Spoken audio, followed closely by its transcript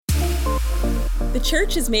The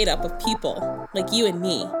church is made up of people, like you and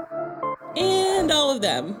me, and all of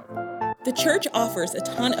them. The church offers a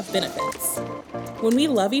ton of benefits. When we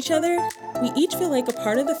love each other, we each feel like a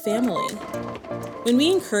part of the family. When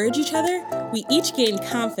we encourage each other, we each gain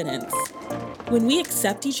confidence. When we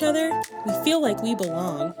accept each other, we feel like we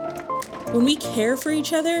belong. When we care for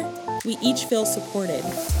each other, we each feel supported.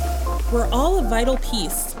 We're all a vital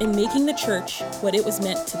piece in making the church what it was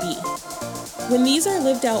meant to be. When these are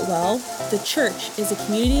lived out well, the church is a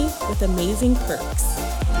community with amazing perks.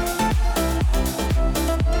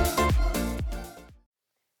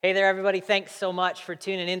 Hey there, everybody. Thanks so much for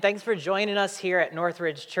tuning in. Thanks for joining us here at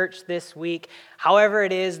Northridge Church this week. However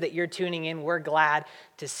it is that you're tuning in, we're glad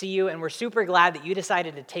to see you, and we're super glad that you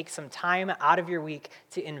decided to take some time out of your week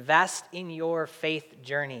to invest in your faith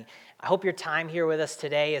journey. I hope your time here with us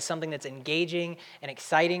today is something that's engaging and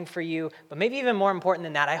exciting for you, but maybe even more important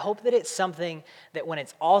than that, I hope that it's something that when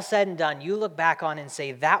it's all said and done, you look back on and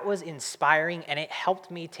say, that was inspiring and it helped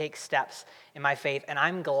me take steps in my faith, and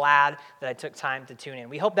I'm glad that I took time to tune in.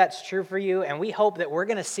 We hope that's true for you, and we hope that we're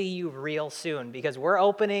going to see you real soon because we're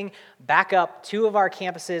opening back up 2 of our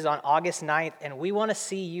campuses on August 9th, and we want to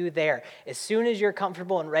see you there. As soon as you're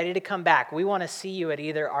comfortable and ready to come back, we want to see you at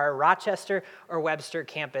either our Rochester or Webster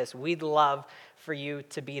campus. We'd love for you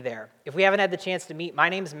to be there. If we haven't had the chance to meet, my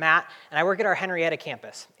name's Matt, and I work at our Henrietta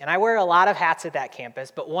campus. And I wear a lot of hats at that campus,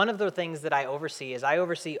 but one of the things that I oversee is I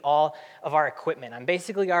oversee all of our equipment. I'm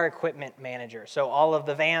basically our equipment manager. So all of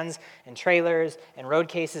the vans and trailers and road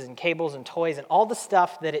cases and cables and toys and all the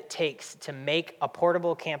stuff that it takes to make a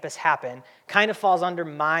portable campus happen kind of falls under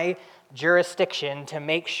my jurisdiction to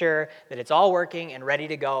make sure that it's all working and ready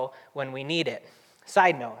to go when we need it.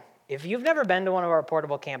 Side note, if you've never been to one of our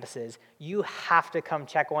portable campuses, you have to come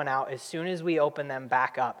check one out as soon as we open them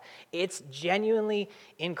back up. It's genuinely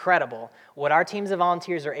incredible what our teams of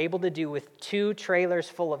volunteers are able to do with 2 trailers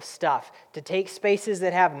full of stuff to take spaces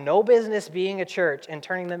that have no business being a church and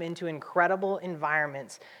turning them into incredible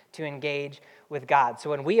environments to engage with God.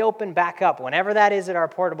 So when we open back up, whenever that is at our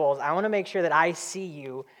portables, I want to make sure that I see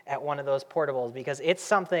you at one of those portables because it's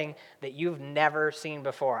something that you've never seen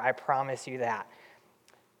before. I promise you that.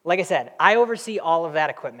 Like I said, I oversee all of that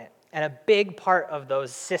equipment, and a big part of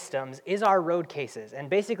those systems is our road cases. And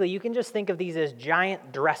basically, you can just think of these as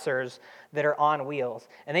giant dressers that are on wheels.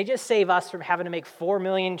 And they just save us from having to make 4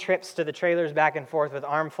 million trips to the trailers back and forth with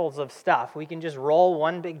armfuls of stuff. We can just roll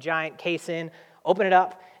one big giant case in, open it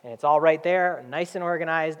up, and it's all right there, nice and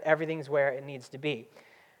organized. Everything's where it needs to be.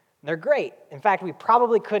 They're great. In fact, we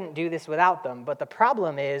probably couldn't do this without them, but the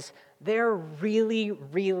problem is they're really,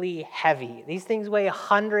 really heavy. These things weigh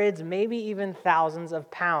hundreds, maybe even thousands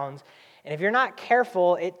of pounds, and if you're not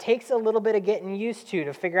careful, it takes a little bit of getting used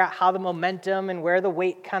to figure out how the momentum and where the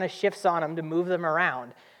weight kind of shifts on them to move them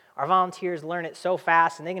around. Our volunteers learn it so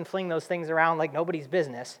fast, and they can fling those things around like nobody's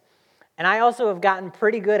business. And I also have gotten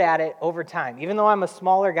pretty good at it over time. Even though I'm a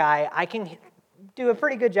smaller guy, I can do a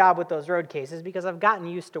pretty good job with those road cases because I've gotten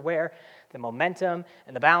used to where the momentum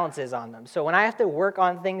and the balance is on them. So when I have to work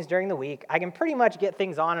on things during the week, I can pretty much get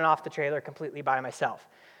things on and off the trailer completely by myself.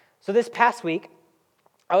 So this past week,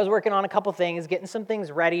 I was working on a couple things, getting some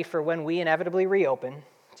things ready for when we inevitably reopen,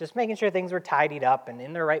 just making sure things were tidied up and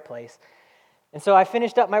in their right place. And so I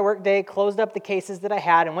finished up my work day, closed up the cases that I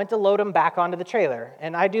had, and went to load them back onto the trailer.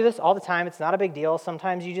 And I do this all the time. It's not a big deal.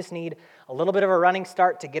 Sometimes you just need a little bit of a running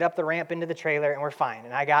start to get up the ramp into the trailer, and we're fine.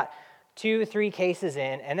 And I got 2-3 cases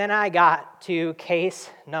in, and then I got to case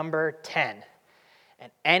number 10.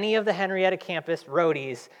 And any of the Henrietta campus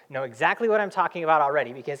roadies know exactly what I'm talking about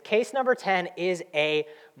already because case number 10 is a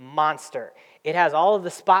monster. It has all of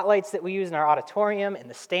the spotlights that we use in our auditorium and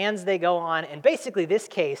the stands they go on, and basically this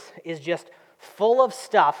case is just full of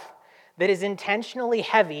stuff that is intentionally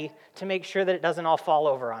heavy to make sure that it doesn't all fall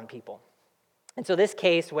over on people. And so this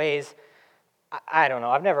case weighs, I don't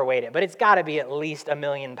know, I've never weighed it, but it's got to be at least 1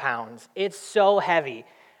 million pounds. It's so heavy.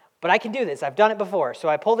 But I can do this. I've done it before. So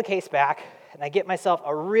I pull the case back, and I get myself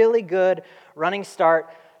a really good running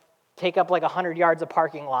start, take up like 100 yards of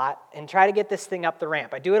parking lot, and try to get this thing up the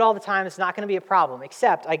ramp. I do it all the time. It's not going to be a problem,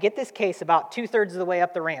 except I get this case about 2/3 of the way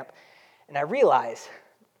up the ramp, and I realize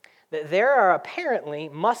that there are apparently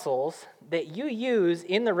muscles that you use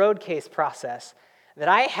in the road case process that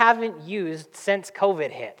I haven't used since COVID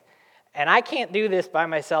hit. And I can't do this by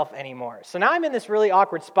myself anymore. So now I'm in this really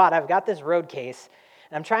awkward spot. I've got this road case,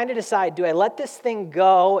 and I'm trying to decide, do I let this thing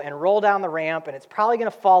go and roll down the ramp, and it's probably going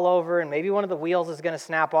to fall over, and maybe one of the wheels is going to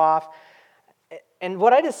snap off? And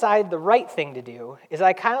what I decide the right thing to do is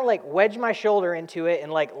I kind of like wedge my shoulder into it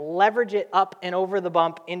and like leverage it up and over the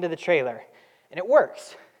bump into the trailer. And it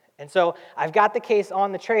works. And so I've got the case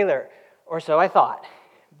on the trailer. Or so I thought.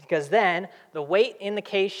 Because then the weight in the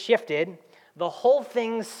case shifted, the whole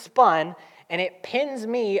thing spun, and it pins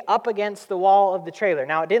me up against the wall of the trailer.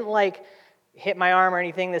 Now, it didn't like hit my arm or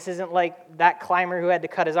anything. This isn't like that climber who had to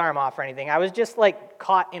cut his arm off or anything. I was just like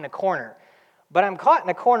caught in a corner. But I'm caught in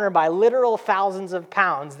a corner by literal thousands of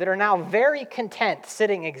pounds that are now very content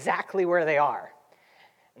sitting exactly where they are.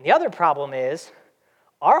 And the other problem is,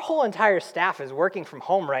 our whole entire staff is working from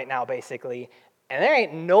home right now, basically, and there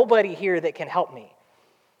ain't nobody here that can help me.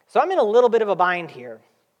 So I'm in a little bit of a bind here.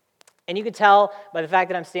 And you can tell by the fact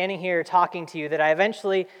that I'm standing here talking to you that I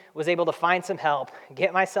eventually was able to find some help,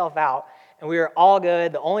 get myself out, and we were all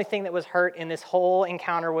good. The only thing that was hurt in this whole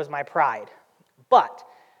encounter was my pride. But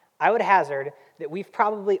I would hazard that we've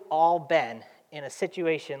probably all been in a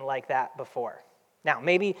situation like that before. Now,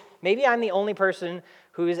 maybe I'm the only person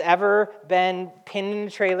who's ever been pinned in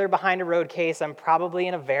a trailer behind a road case. I'm probably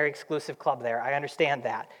in a very exclusive club there. I understand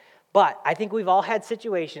that. But I think we've all had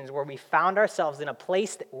situations where we found ourselves in a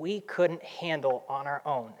place that we couldn't handle on our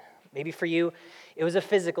own. Maybe for you, it was a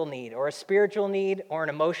physical need or a spiritual need or an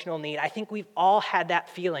emotional need. I think we've all had that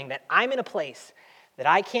feeling that I'm in a place that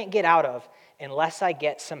I can't get out of unless I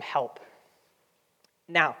get some help.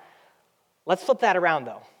 Now, let's flip that around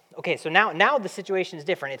though. Okay, so now the situation is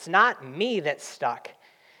different. It's not me that's stuck.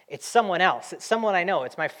 It's someone else. It's someone I know.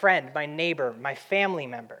 It's my friend, my neighbor, my family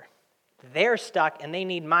member. They're stuck and they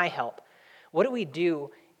need my help. What do we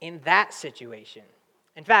do in that situation?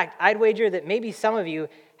 In fact, I'd wager that maybe some of you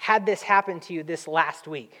had this happen to you this last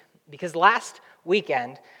week. Because last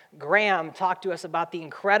weekend, Graham talked to us about the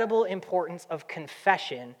incredible importance of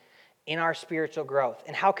confession in our spiritual growth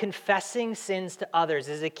and how confessing sins to others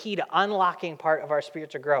is a key to unlocking part of our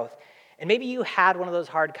spiritual growth. And maybe you had one of those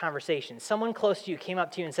hard conversations. Someone close to you came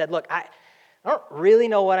up to you and said, look, I don't really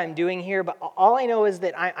know what I'm doing here, but all I know is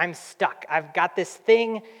that I'm stuck. I've got this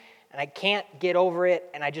thing, and I can't get over it,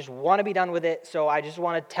 and I just want to be done with it, so I just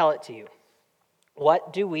want to tell it to you.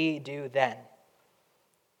 What do we do then?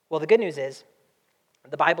 Well, the good news is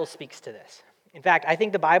the Bible speaks to this. In fact, I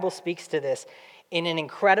think the Bible speaks to this in an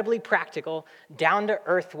incredibly practical,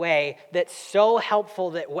 down-to-earth way that's so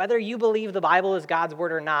helpful that whether you believe the Bible is God's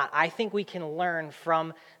word or not, I think we can learn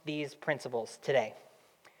from these principles today.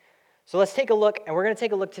 So let's take a look, and we're going to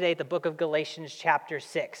take a look today at the book of Galatians chapter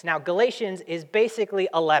 6. Now, Galatians is basically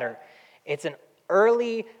a letter. It's an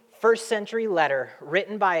early first century letter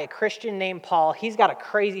written by a Christian named Paul. He's got a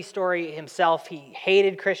crazy story himself. He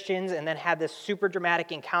hated Christians and then had this super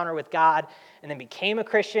dramatic encounter with God and then became a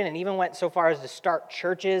Christian and even went so far as to start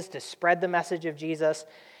churches to spread the message of Jesus.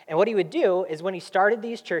 And what he would do is when he started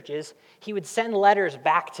these churches, he would send letters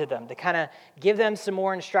back to them to kind of give them some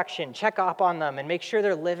more instruction, check up on them, and make sure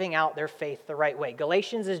they're living out their faith the right way.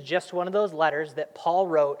 Galatians is just one of those letters that Paul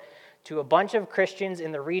wrote to a bunch of Christians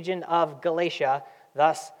in the region of Galatia,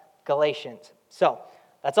 thus Galatians. So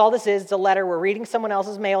that's all this is. It's a letter. We're reading someone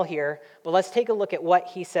else's mail here, but let's take a look at what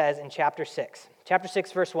he says in chapter 6. Chapter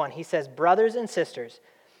 6, verse 1, he says, "Brothers and sisters,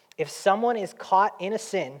 if someone is caught in a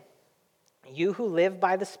sin, you who live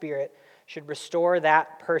by the Spirit should restore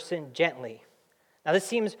that person gently." Now, this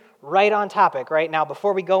seems right on topic, right? Now,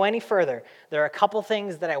 before we go any further, there are a couple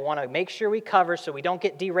things that I want to make sure we cover so we don't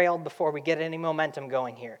get derailed before we get any momentum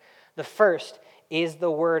going here. The first is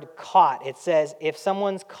the word caught. It says, if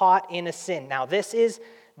someone's caught in a sin. Now, this is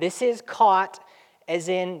caught as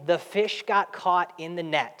in the fish got caught in the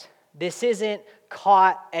net. This isn't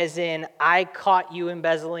caught as in I caught you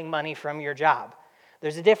embezzling money from your job.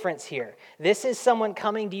 There's a difference here. This is someone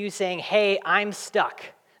coming to you saying, hey, I'm stuck.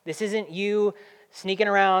 This isn't you sneaking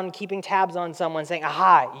around, keeping tabs on someone, saying,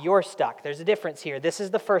 aha, you're stuck. There's a difference here. This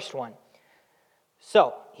is the first one.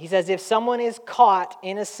 So, he says, if someone is caught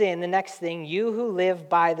in a sin, the next thing, you who live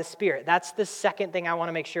by the Spirit. That's the second thing I want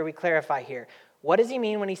to make sure we clarify here. What does he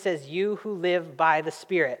mean when he says, you who live by the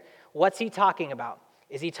Spirit? What's he talking about?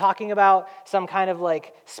 Is he talking about some kind of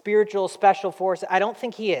like spiritual special force? I don't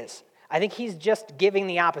think he is. I think he's just giving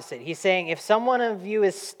the opposite. He's saying if someone of you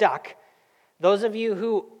is stuck, those of you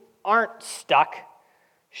who aren't stuck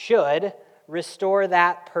should restore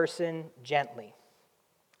that person gently.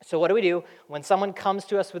 So what do we do? When someone comes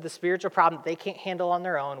to us with a spiritual problem that they can't handle on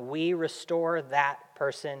their own, we restore that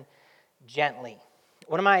person gently.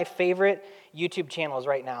 One of my favorite YouTube channels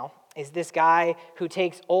right now is this guy who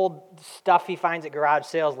takes old stuff he finds at garage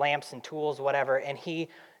sales, lamps and tools, whatever, and he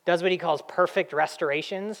does what he calls perfect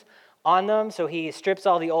restorations on them. So he strips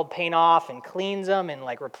all the old paint off and cleans them and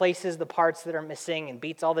like replaces the parts that are missing and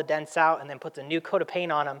beats all the dents out and then puts a new coat of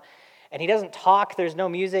paint on them. And he doesn't talk. There's no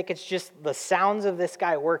music. It's just the sounds of this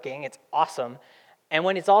guy working. It's awesome. And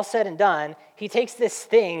when it's all said and done, he takes this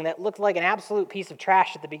thing that looked like an absolute piece of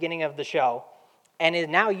trash at the beginning of the show, and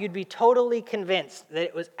now you'd be totally convinced that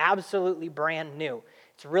it was absolutely brand new.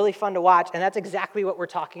 It's really fun to watch, and that's exactly what we're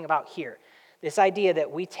talking about here. This idea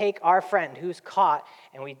that we take our friend who's caught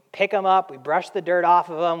and we pick them up, we brush the dirt off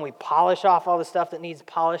of them, we polish off all the stuff that needs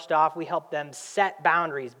polished off, we help them set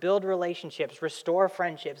boundaries, build relationships, restore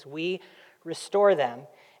friendships. We restore them,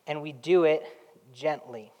 and we do it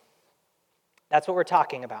gently. That's what we're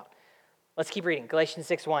talking about. Let's keep reading. Galatians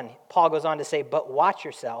 6:1, Paul goes on to say, "But watch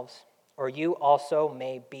yourselves, or you also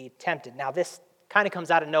may be tempted." Now this kind of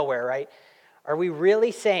comes out of nowhere, right? Are we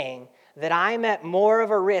really saying that I'm at more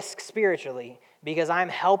of a risk spiritually because I'm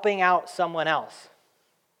helping out someone else?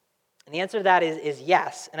 And the answer to that is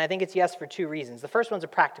yes, and I think it's yes for two reasons. The first one's a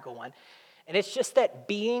practical one, and it's just that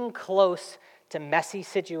being close to messy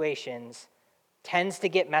situations tends to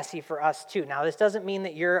get messy for us too. Now, this doesn't mean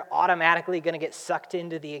that you're automatically going to get sucked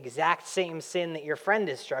into the exact same sin that your friend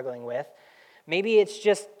is struggling with. Maybe it's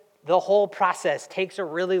just the whole process takes a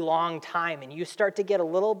really long time and you start to get a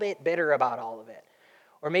little bit bitter about all of it.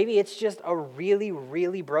 Or maybe it's just a really,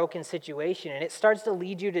 really broken situation and it starts to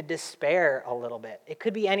lead you to despair a little bit. It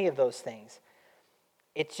could be any of those things.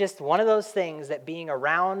 It's just one of those things that being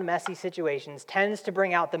around messy situations tends to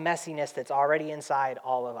bring out the messiness that's already inside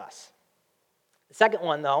all of us. The second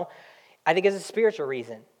one, though, I think is a spiritual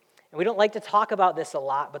reason. And we don't like to talk about this a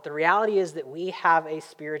lot, but the reality is that we have a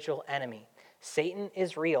spiritual enemy. Satan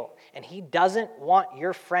is real, and he doesn't want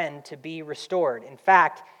your friend to be restored. In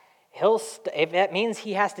fact, if that means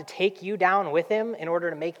he has to take you down with him in order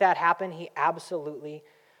to make that happen, he absolutely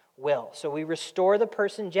will. So we restore the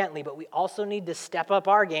person gently, but we also need to step up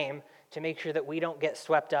our game to make sure that we don't get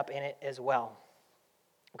swept up in it as well.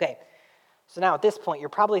 Okay, so now at this point, you're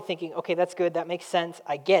probably thinking, okay, that's good, that makes sense,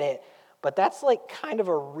 I get it, but that's like kind of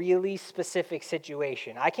a really specific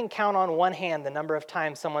situation. I can count on one hand the number of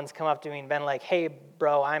times someone's come up to me and been like, hey,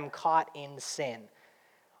 bro, I'm caught in sin.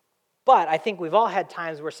 But I think we've all had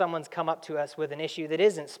times where someone's come up to us with an issue that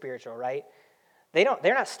isn't spiritual, right? They're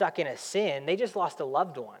not stuck in a sin, they just lost a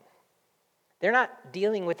loved one. They're not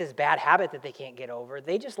dealing with this bad habit that they can't get over.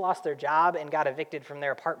 They just lost their job and got evicted from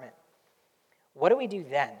their apartment. What do we do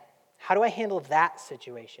then? How do I handle that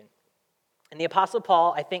situation? And the Apostle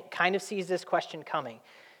Paul, I think, kind of sees this question coming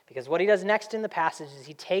because what he does next in the passage is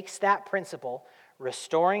he takes that principle,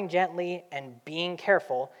 restoring gently and being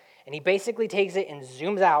careful, and he basically takes it and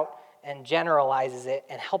zooms out and generalizes it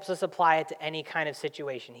and helps us apply it to any kind of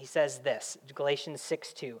situation. He says this, Galatians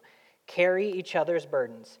 6:2, "Carry each other's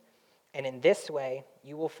burdens, and in this way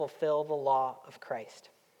you will fulfill the law of Christ."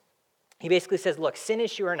 He basically says, look, sin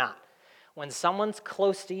issue or not, when someone's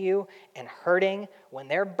close to you and hurting, when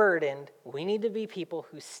they're burdened, we need to be people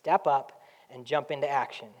who step up and jump into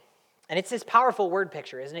action. And it's this powerful word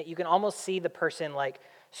picture, isn't it? You can almost see the person like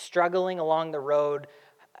struggling along the road,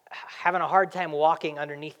 having a hard time walking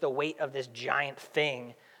underneath the weight of this giant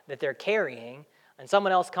thing that they're carrying, and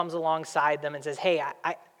someone else comes alongside them and says, hey,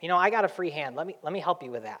 I got a free hand. Let me help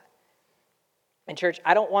you with that. And church,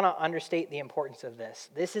 I don't want to understate the importance of this.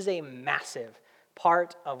 This is a massive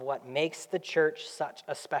part of what makes the church such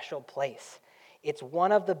a special place. It's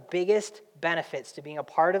one of the biggest benefits to being a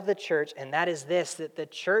part of the church, and that is this, that the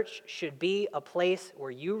church should be a place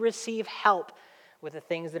where you receive help with the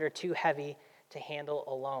things that are too heavy to handle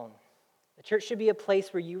alone. The church should be a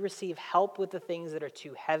place where you receive help with the things that are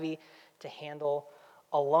too heavy to handle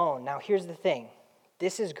alone. Now, here's the thing.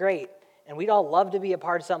 This is great, and we'd all love to be a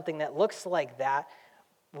part of something that looks like that.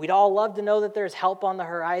 We'd all love to know that there's help on the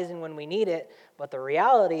horizon when we need it, but the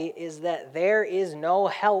reality is that there is no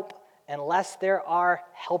help unless there are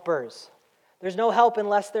helpers. There's no help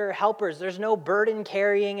unless there are helpers. There's no burden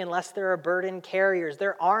carrying unless there are burden carriers.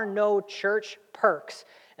 There are no church perks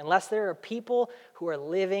unless there are people who are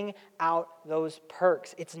living out those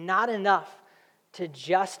perks. It's not enough to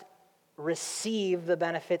just receive the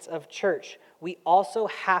benefits of church. We also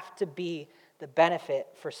have to be the benefit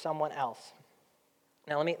for someone else.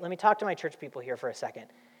 Now, let me talk to my church people here for a second.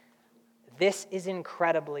 This is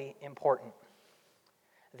incredibly important.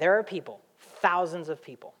 There are people, thousands of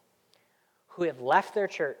people, who have left their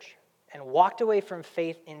church and walked away from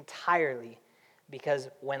faith entirely because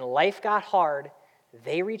when life got hard,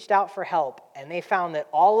 they reached out for help and they found that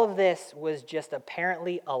all of this was just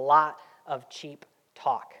apparently a lot of cheap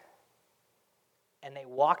talk. And they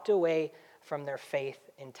walked away from their faith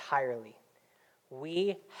entirely.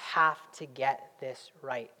 We have to get this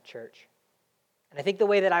right, church. And I think the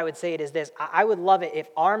way that I would say it is this. I would love it if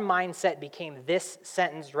our mindset became this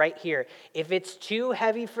sentence right here. If it's too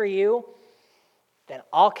heavy for you, then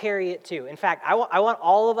I'll carry it too. In fact, I want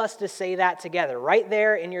all of us to say that together. Right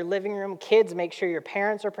there in your living room, kids, make sure your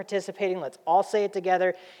parents are participating. Let's all say it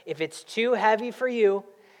together. If it's too heavy for you,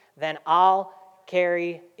 then I'll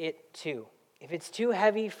carry it too. If it's too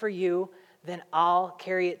heavy for you, then I'll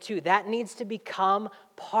carry it too. That needs to become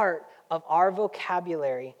part of our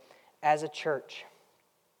vocabulary as a church.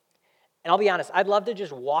 And I'll be honest, I'd love to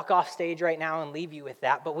just walk off stage right now and leave you with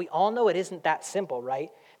that, but we all know it isn't that simple,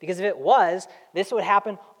 right? Because if it was, this would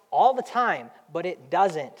happen all the time, but it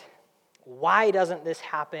doesn't. Why doesn't this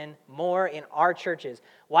happen more in our churches?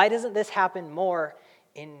 Why doesn't this happen more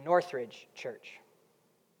in Northridge Church?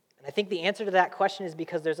 And I think the answer to that question is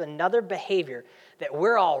because there's another behavior that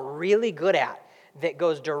we're all really good at that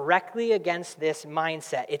goes directly against this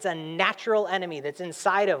mindset. It's a natural enemy that's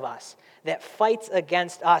inside of us that fights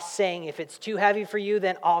against us saying, if it's too heavy for you,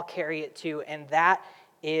 then I'll carry it too. And that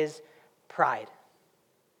is pride.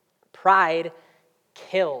 Pride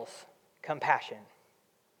kills compassion.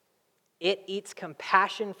 It eats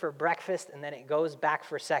compassion for breakfast and then it goes back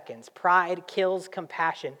for seconds. Pride kills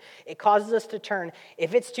compassion. It causes us to turn,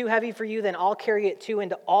 if it's too heavy for you, then I'll carry it too,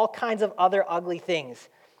 into all kinds of other ugly things.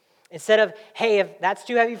 Instead of, hey, if that's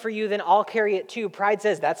too heavy for you, then I'll carry it too. Pride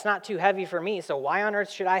says, that's not too heavy for me, so why on earth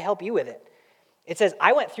should I help you with it? It says,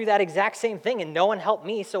 I went through that exact same thing and no one helped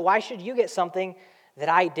me, so why should you get something that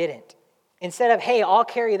I didn't? Instead of, hey, I'll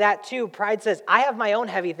carry that too, pride says, I have my own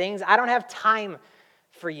heavy things. I don't have time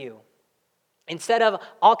for you. Instead of,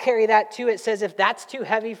 I'll carry that too, it says, if that's too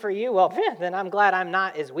heavy for you, well, then I'm glad I'm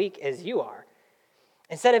not as weak as you are.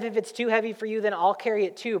 Instead of, if it's too heavy for you, then I'll carry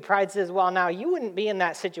it too. Pride says, well, now you wouldn't be in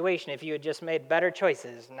that situation if you had just made better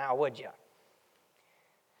choices, now would you?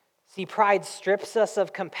 See, pride strips us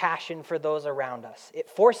of compassion for those around us. It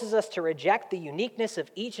forces us to reject the uniqueness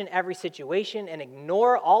of each and every situation and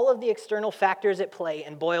ignore all of the external factors at play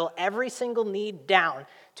and boil every single need down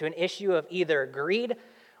to an issue of either greed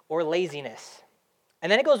or laziness.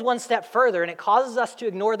 And then it goes one step further, and it causes us to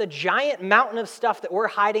ignore the giant mountain of stuff that we're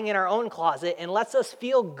hiding in our own closet and lets us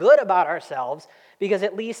feel good about ourselves because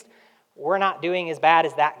at least we're not doing as bad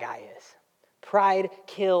as that guy is. Pride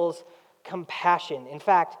kills compassion. In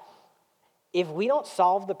fact, if we don't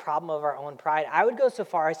solve the problem of our own pride, I would go so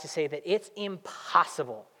far as to say that it's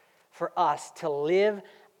impossible for us to live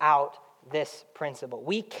out this principle.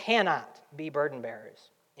 We cannot be burden bearers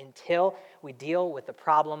until we deal with the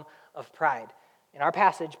problem of pride. In our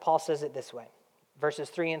passage, Paul says it this way, verses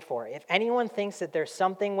 3 and 4. If anyone thinks that there's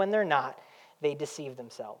something when they're not, they deceive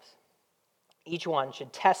themselves. Each one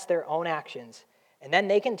should test their own actions, and then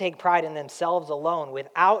they can take pride in themselves alone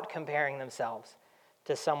without comparing themselves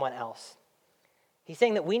to someone else. He's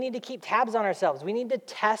saying that we need to keep tabs on ourselves. We need to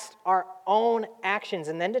test our own actions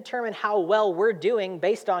and then determine how well we're doing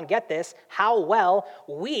based on, get this, how well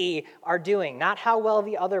we are doing, not how well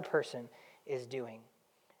the other person is doing.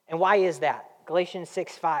 And why is that? Galatians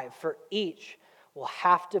 6:5, for each will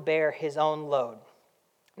have to bear his own load.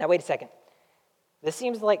 Now, wait a second. This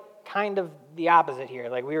seems like kind of the opposite here.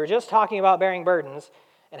 Like we were just talking about bearing burdens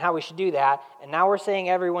and how we should do that, and now we're saying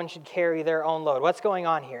everyone should carry their own load. What's going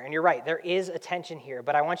on here? And you're right, there is a tension here,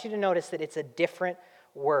 but I want you to notice that it's a different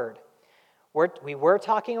word. We were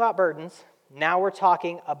talking about burdens, now we're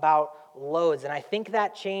talking about loads, and I think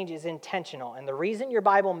that change is intentional. And the reason your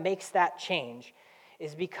Bible makes that change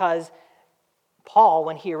is because Paul,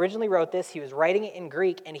 when he originally wrote this, he was writing it in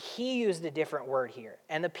Greek, and he used a different word here.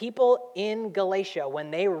 And the people in Galatia, when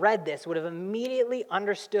they read this, would have immediately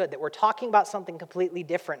understood that we're talking about something completely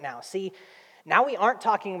different now. See, now we aren't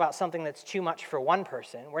talking about something that's too much for one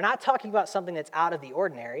person. We're not talking about something that's out of the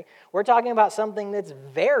ordinary. We're talking about something that's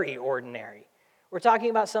very ordinary. We're talking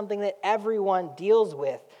about something that everyone deals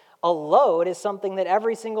with. A load is something that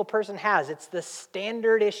every single person has. It's the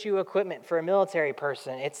standard issue equipment for a military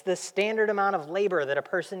person. It's the standard amount of labor that a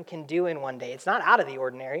person can do in one day. It's not out of the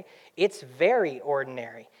ordinary. It's very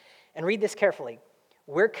ordinary. And read this carefully.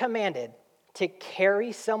 We're commanded to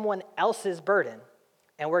carry someone else's burden,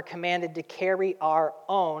 and we're commanded to carry our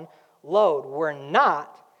own load. We're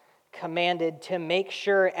not commanded to make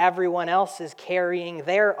sure everyone else is carrying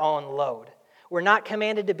their own load. We're not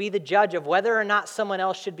commanded to be the judge of whether or not someone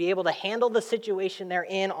else should be able to handle the situation they're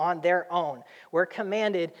in on their own. We're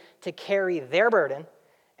commanded to carry their burden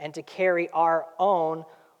and to carry our own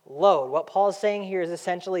load. What Paul is saying here is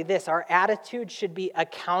essentially this. Our attitude should be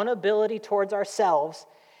accountability towards ourselves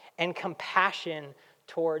and compassion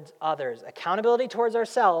towards others. Accountability towards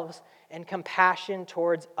ourselves and compassion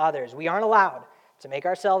towards others. We aren't allowed to make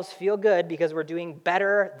ourselves feel good because we're doing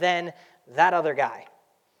better than that other guy.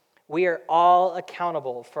 We are all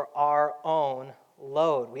accountable for our own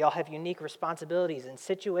load. We all have unique responsibilities and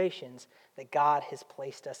situations that God has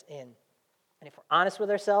placed us in. And if we're honest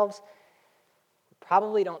with ourselves, we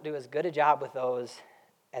probably don't do as good a job with those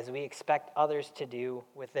as we expect others to do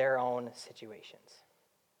with their own situations.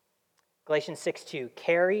 Galatians 6:2,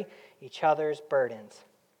 carry each other's burdens,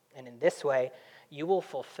 and in this way you will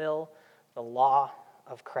fulfill the law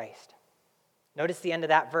of Christ. Notice the end of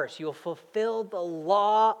that verse. You will fulfill the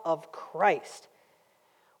law of Christ.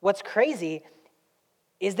 What's crazy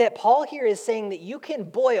is that Paul here is saying that you can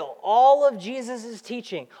boil all of Jesus'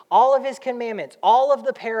 teaching, all of his commandments, all of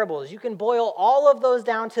the parables. You can boil all of those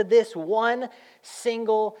down to this one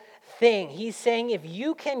single thing. He's saying if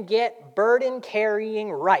you can get burden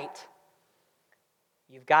carrying right,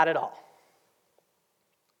 you've got it all.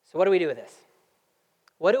 So what do we do with this?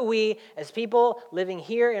 What do we, as people living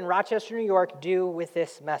here in Rochester, New York, do with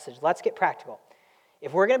this message? Let's get practical.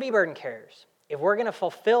 If we're going to be burden carriers, if we're going to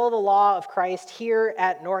fulfill the law of Christ here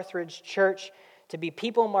at Northridge Church, to be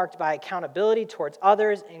people marked by accountability towards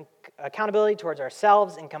others, and accountability towards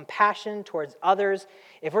ourselves, and compassion towards others,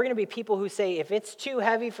 if we're going to be people who say, if it's too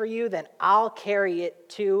heavy for you, then I'll carry it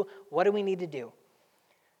too, what do we need to do?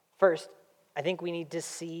 First, I think we need to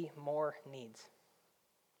see more needs.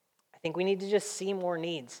 I think we need to just see more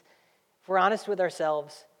needs. If we're honest with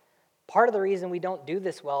ourselves, part of the reason we don't do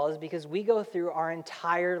this well is because we go through our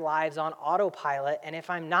entire lives on autopilot, and if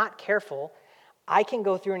I'm not careful, I can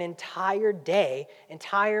go through an entire day,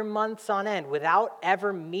 entire months on end, without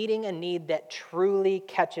ever meeting a need that truly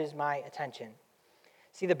catches my attention.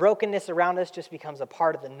 See, the brokenness around us just becomes a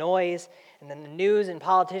part of the noise, and then the news and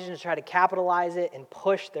politicians try to capitalize it and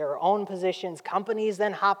push their own positions. Companies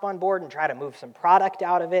then hop on board and try to move some product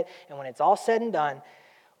out of it, and when it's all said and done,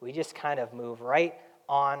 we just kind of move right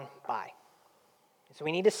on by. So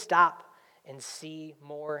we need to stop and see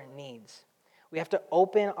more needs. We have to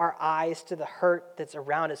open our eyes to the hurt that's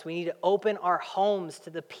around us. We need to open our homes to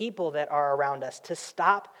the people that are around us, to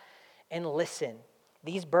stop and listen.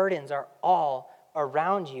 These burdens are all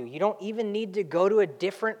around you. You don't even need to go to a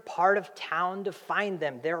different part of town to find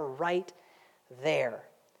them. They're right there.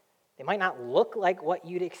 They might not look like what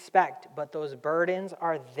you'd expect, but those burdens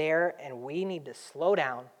are there, and we need to slow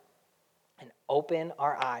down and open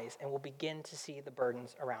our eyes, and we'll begin to see the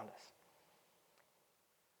burdens around us.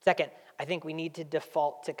 Second, I think we need to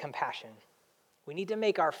default to compassion. We need to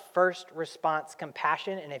make our first response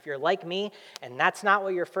compassion, and if you're like me and that's not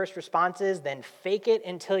what your first response is, then fake it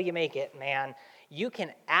until you make it, man. You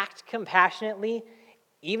can act compassionately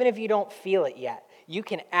even if you don't feel it yet. You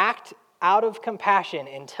can act out of compassion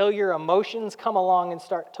until your emotions come along and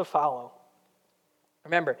start to follow.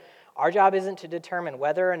 Remember, our job isn't to determine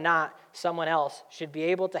whether or not someone else should be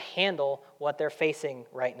able to handle what they're facing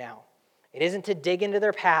right now. It isn't to dig into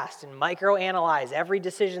their past and microanalyze every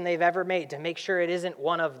decision they've ever made to make sure it isn't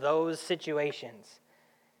one of those situations.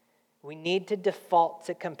 We need to default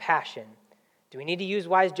to compassion. Do we need to use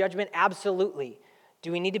wise judgment? Absolutely.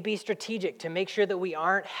 Do we need to be strategic to make sure that we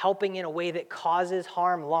aren't helping in a way that causes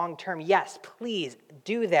harm long term? Yes, please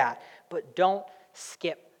do that, but don't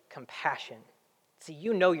skip compassion. See,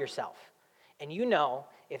 you know yourself, and you know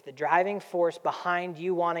if the driving force behind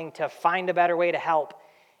you wanting to find a better way to help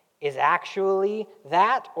is actually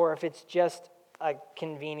that, or if it's just a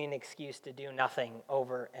convenient excuse to do nothing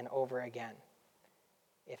over and over again.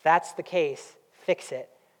 If that's the case, fix it.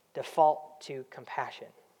 Default to compassion.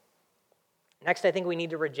 Next, I think we need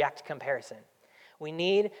to reject comparison. We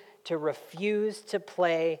need to refuse to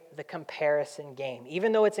play the comparison game.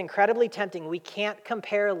 Even though it's incredibly tempting, we can't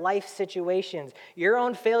compare life situations. Your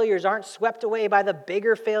own failures aren't swept away by the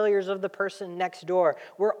bigger failures of the person next door.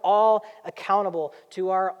 We're all accountable to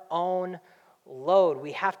our own load.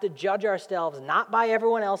 We have to judge ourselves not by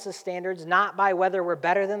everyone else's standards, not by whether we're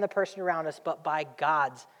better than the person around us, but by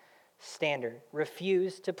God's standard.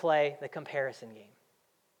 Refuse to play the comparison game.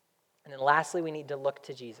 And then lastly, we need to look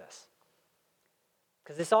to Jesus.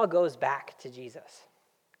 Because this all goes back to Jesus.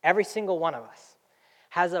 Every single one of us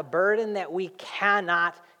has a burden that we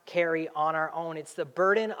cannot carry on our own. It's the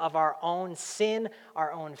burden of our own sin,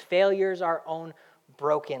 our own failures, our own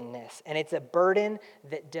brokenness. And it's a burden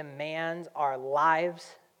that demands our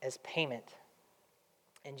lives as payment.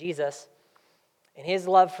 And Jesus, in his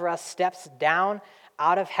love for us, steps down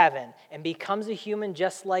out of heaven and becomes a human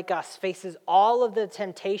just like us, faces all of the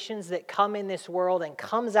temptations that come in this world and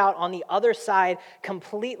comes out on the other side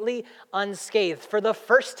completely unscathed. For the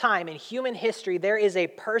first time in human history, there is a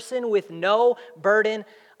person with no burden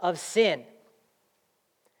of sin.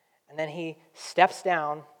 And then he steps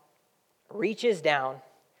down, reaches down,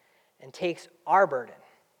 and takes our burden.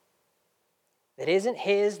 that isn't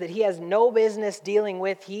his, that he has no business dealing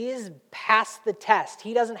with. He is past the test.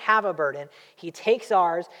 He doesn't have a burden. He takes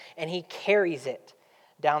ours and he carries it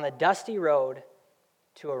down the dusty road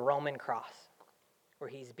to a Roman cross where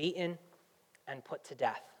he's beaten and put to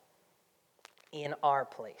death in our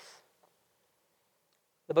place.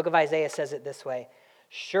 The book of Isaiah says it this way: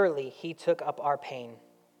 surely he took up our pain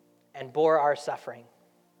and bore our suffering.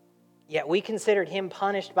 Yet we considered him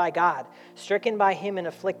punished by God, stricken by him and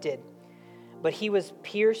afflicted. But he was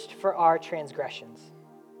pierced for our transgressions.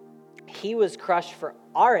 He was crushed for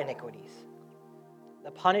our iniquities.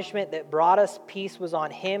 The punishment that brought us peace was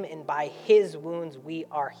on him, and by his wounds we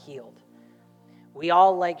are healed. We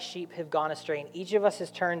all like sheep have gone astray, and each of us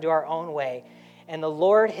has turned to our own way. And the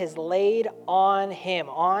Lord has laid on him,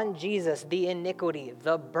 on Jesus, the iniquity,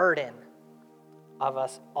 the burden of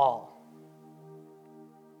us all.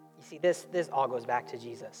 You see, this all goes back to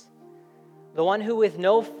Jesus. The one who with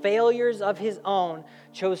no failures of his own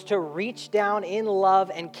chose to reach down in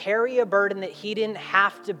love and carry a burden that he didn't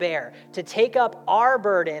have to bear, to take up our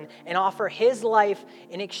burden and offer his life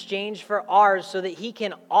in exchange for ours so that he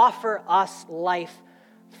can offer us life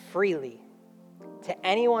freely to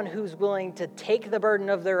anyone who's willing to take the burden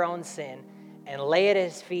of their own sin and lay it at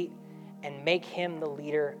his feet and make him the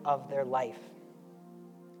leader of their life.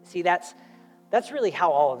 See, that's really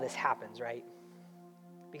how all of this happens, right?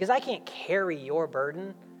 Because I can't carry your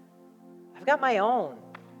burden. I've got my own.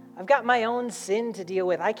 I've got my own sin to deal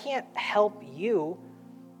with. I can't help you,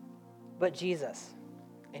 but Jesus,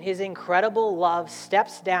 in his incredible love,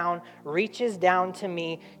 steps down, reaches down to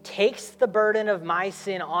me, takes the burden of my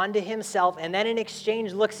sin onto himself, and then in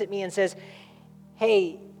exchange looks at me and says,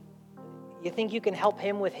 hey, you think you can help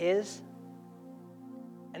him with his?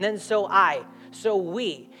 And then so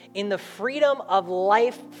we, in the freedom of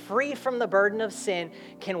life, free from the burden of sin,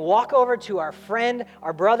 can walk over to our friend,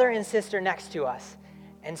 our brother and sister next to us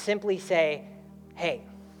and simply say, hey,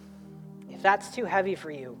 if that's too heavy for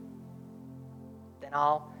you, then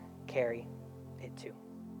I'll carry it too.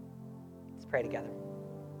 Let's pray together.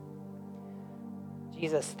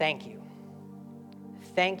 Jesus, thank you.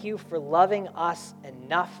 Thank you for loving us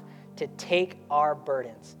enough to take our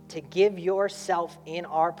burdens, to give yourself in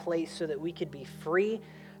our place so that we could be free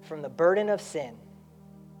from the burden of sin.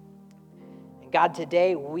 And God,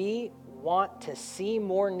 today we want to see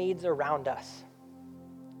more needs around us.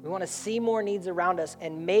 We want to see more needs around us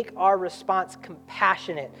and make our response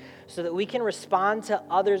compassionate so that we can respond to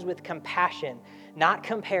others with compassion, not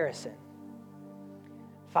comparison.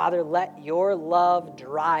 Father, let your love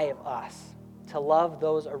drive us to love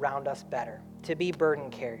those around us better, to be burden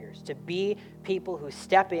carriers, to be people who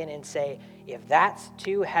step in and say, if that's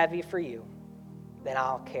too heavy for you, then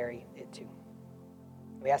I'll carry it too.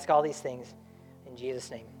 We ask all these things in Jesus'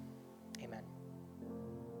 name. Amen.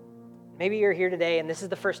 Maybe you're here today and this is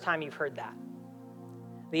the first time you've heard that.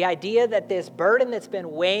 The idea that this burden that's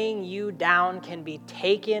been weighing you down can be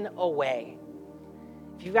taken away.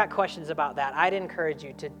 If you've got questions about that, I'd encourage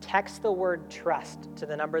you to text the word trust to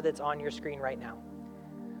the number that's on your screen right now.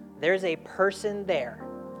 There's a person there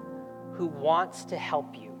who wants to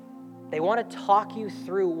help you. They want to talk you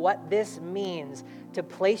through what this means to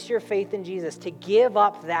place your faith in Jesus, to give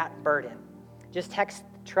up that burden. Just text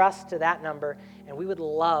trust to that number, and we would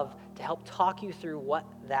love to help talk you through what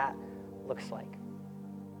that looks like.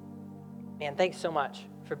 Man, thanks so much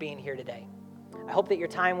for being here today. I hope that your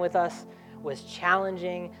time with us was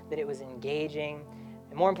challenging, that it was engaging.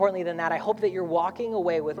 And more importantly than that, I hope that you're walking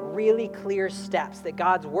away with really clear steps, that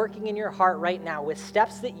God's working in your heart right now with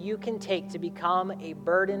steps that you can take to become a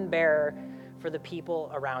burden bearer for the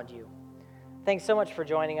people around you. Thanks so much for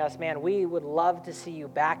joining us, man. We would love to see you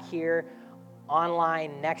back here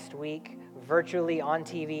online next week, virtually on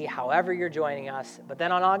TV, however you're joining us. But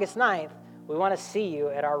then on August 9th, we want to see you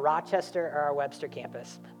at our Rochester or our Webster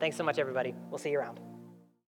campus. Thanks so much, everybody. We'll see you around.